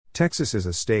Texas is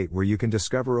a state where you can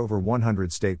discover over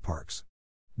 100 state parks.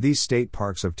 These state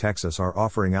parks of Texas are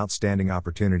offering outstanding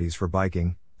opportunities for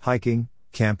biking, hiking,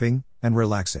 camping, and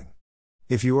relaxing.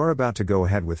 If you are about to go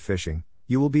ahead with fishing,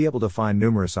 you will be able to find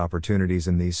numerous opportunities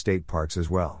in these state parks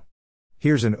as well.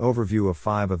 Here's an overview of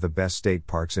 5 of the best state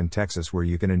parks in Texas where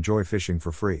you can enjoy fishing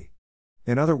for free.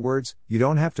 In other words, you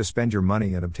don't have to spend your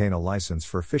money and obtain a license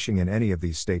for fishing in any of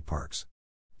these state parks.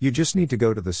 You just need to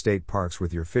go to the state parks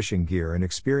with your fishing gear and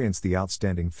experience the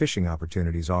outstanding fishing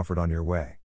opportunities offered on your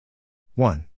way.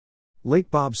 1. Lake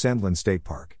Bob Sandlin State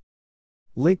Park.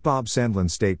 Lake Bob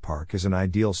Sandlin State Park is an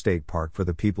ideal state park for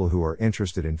the people who are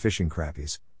interested in fishing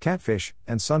crappies, catfish,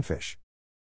 and sunfish.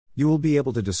 You will be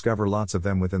able to discover lots of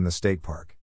them within the state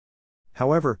park.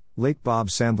 However, Lake Bob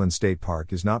Sandlin State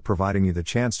Park is not providing you the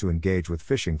chance to engage with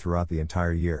fishing throughout the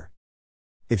entire year.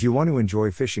 If you want to enjoy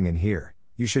fishing in here,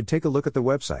 you should take a look at the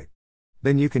website.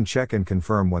 Then you can check and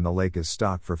confirm when the lake is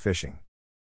stocked for fishing.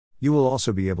 You will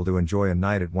also be able to enjoy a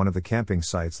night at one of the camping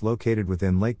sites located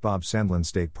within Lake Bob Sandlin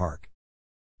State Park.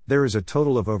 There is a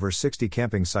total of over 60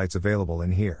 camping sites available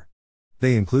in here.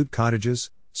 They include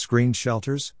cottages, screened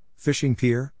shelters, fishing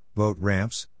pier, boat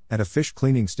ramps, and a fish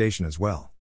cleaning station as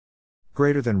well.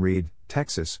 Greater than Reed,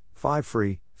 Texas, 5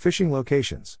 free fishing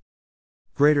locations.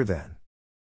 Greater than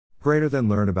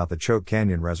learn about the Choke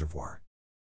Canyon Reservoir.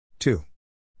 2.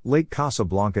 Lake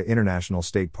Casablanca International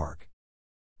State Park.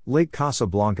 Lake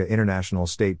Casablanca International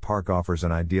State Park offers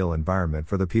an ideal environment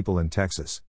for the people in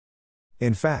Texas.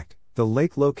 In fact, the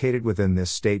lake located within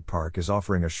this state park is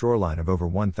offering a shoreline of over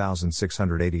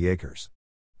 1,680 acres.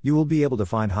 You will be able to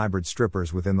find hybrid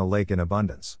strippers within the lake in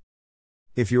abundance.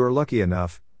 If you are lucky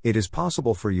enough, it is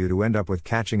possible for you to end up with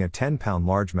catching a 10-pound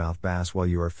largemouth bass while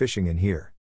you are fishing in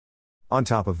here. On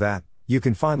top of that, you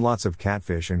can find lots of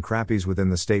catfish and crappies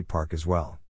within the state park as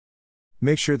well.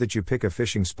 Make sure that you pick a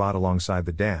fishing spot alongside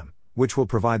the dam, which will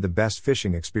provide the best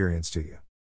fishing experience to you.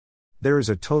 There is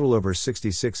a total over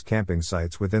 66 camping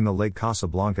sites within the Lake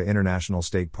Casablanca International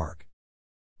State Park.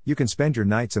 You can spend your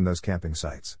nights in those camping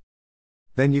sites.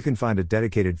 Then you can find a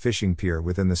dedicated fishing pier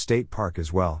within the state park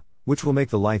as well, which will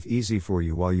make the life easy for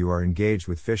you while you are engaged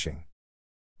with fishing.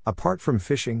 Apart from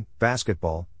fishing,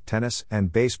 basketball, tennis,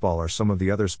 and baseball are some of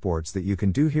the other sports that you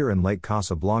can do here in Lake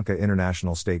Casablanca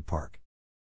International State Park.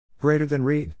 Greater than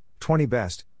Reed, 20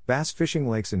 best bass fishing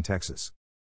lakes in Texas.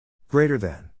 Greater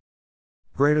than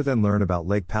learn about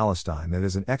Lake Palestine. That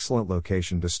is an excellent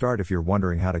location to start if you're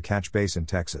wondering how to catch bass in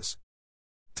Texas.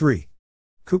 3.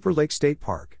 Cooper Lake State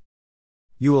Park.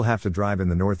 You will have to drive in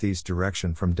the northeast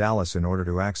direction from Dallas in order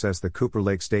to access the Cooper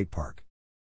Lake State Park.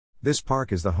 This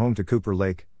park is the home to Cooper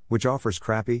Lake, which offers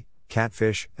crappie,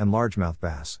 catfish, and largemouth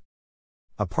bass.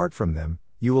 Apart from them,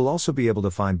 you will also be able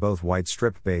to find both white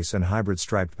striped bass and hybrid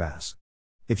striped bass.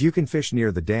 If you can fish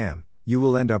near the dam, you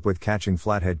will end up with catching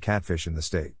flathead catfish in the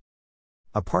state.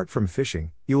 Apart from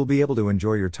fishing, you will be able to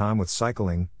enjoy your time with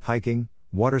cycling, hiking,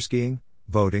 water skiing,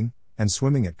 boating, and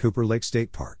swimming at Cooper Lake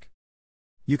State Park.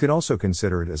 You can also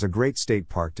consider it as a great state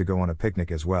park to go on a picnic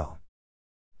as well.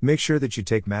 Make sure that you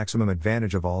take maximum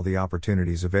advantage of all the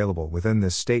opportunities available within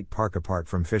this state park apart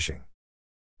from fishing.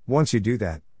 Once you do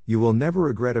that, you will never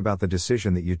regret about the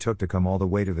decision that you took to come all the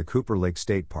way to the Cooper Lake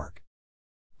State Park.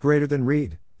 Greater than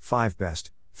Reed, 5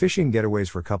 best fishing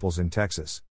getaways for couples in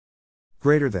Texas.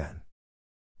 Greater than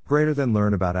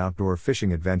learn about outdoor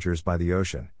fishing adventures by the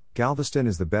ocean. Galveston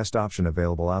is the best option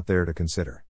available out there to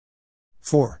consider.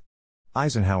 4.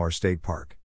 Eisenhower State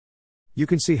Park. You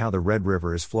can see how the Red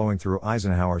River is flowing through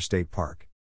Eisenhower State Park.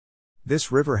 This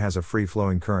river has a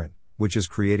free-flowing current, which is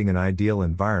creating an ideal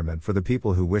environment for the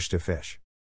people who wish to fish.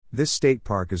 This state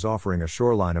park is offering a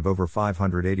shoreline of over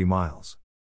 580 miles.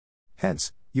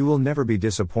 Hence, you will never be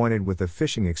disappointed with the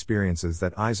fishing experiences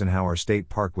that Eisenhower State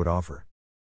Park would offer.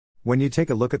 When you take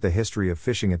a look at the history of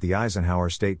fishing at the Eisenhower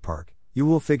State Park, you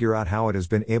will figure out how it has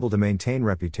been able to maintain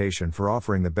reputation for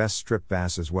offering the best striped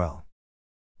bass as well.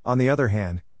 On the other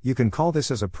hand, you can call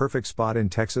this as a perfect spot in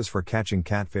Texas for catching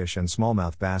catfish and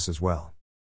smallmouth bass as well.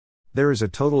 There is a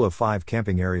total of 5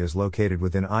 camping areas located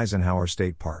within Eisenhower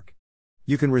State Park.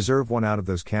 You can reserve one out of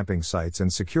those camping sites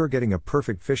and secure getting a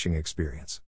perfect fishing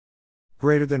experience.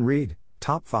 Greater than Reed,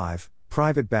 top 5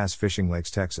 private bass fishing lakes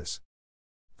Texas.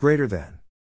 Greater than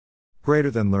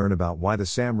learn about why the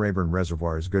Sam Rayburn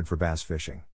Reservoir is good for bass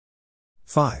fishing.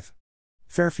 5.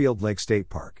 Fairfield Lake State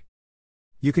Park.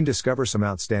 You can discover some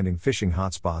outstanding fishing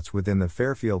hotspots within the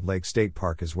Fairfield Lake State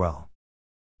Park as well.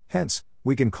 Hence,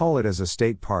 we can call it as a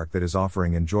state park that is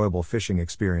offering enjoyable fishing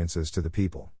experiences to the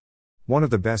people. One of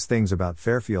the best things about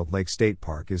Fairfield Lake State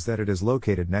Park is that it is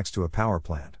located next to a power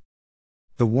plant.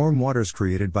 The warm waters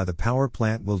created by the power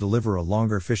plant will deliver a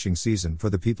longer fishing season for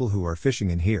the people who are fishing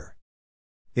in here.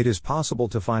 It is possible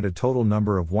to find a total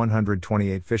number of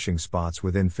 128 fishing spots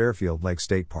within Fairfield Lake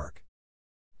State Park.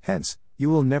 Hence, you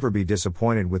will never be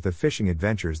disappointed with the fishing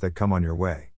adventures that come on your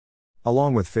way.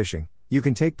 Along with fishing, you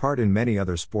can take part in many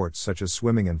other sports such as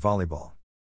swimming and volleyball.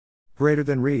 Greater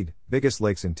than read, biggest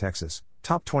lakes in Texas,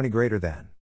 top 20 greater than.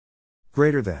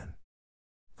 Greater than.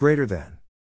 Greater than.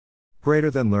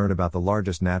 Greater than learn about the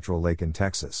largest natural lake in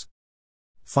Texas.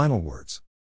 Final words.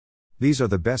 These are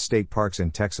the best state parks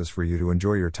in Texas for you to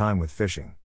enjoy your time with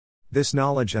fishing. This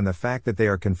knowledge and the fact that they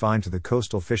are confined to the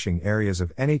coastal fishing areas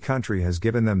of any country has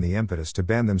given them the impetus to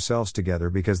band themselves together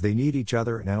because they need each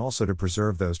other and also to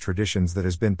preserve those traditions that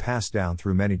has been passed down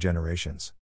through many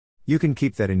generations. You can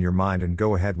keep that in your mind and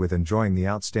go ahead with enjoying the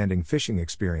outstanding fishing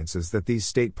experiences that these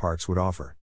state parks would offer.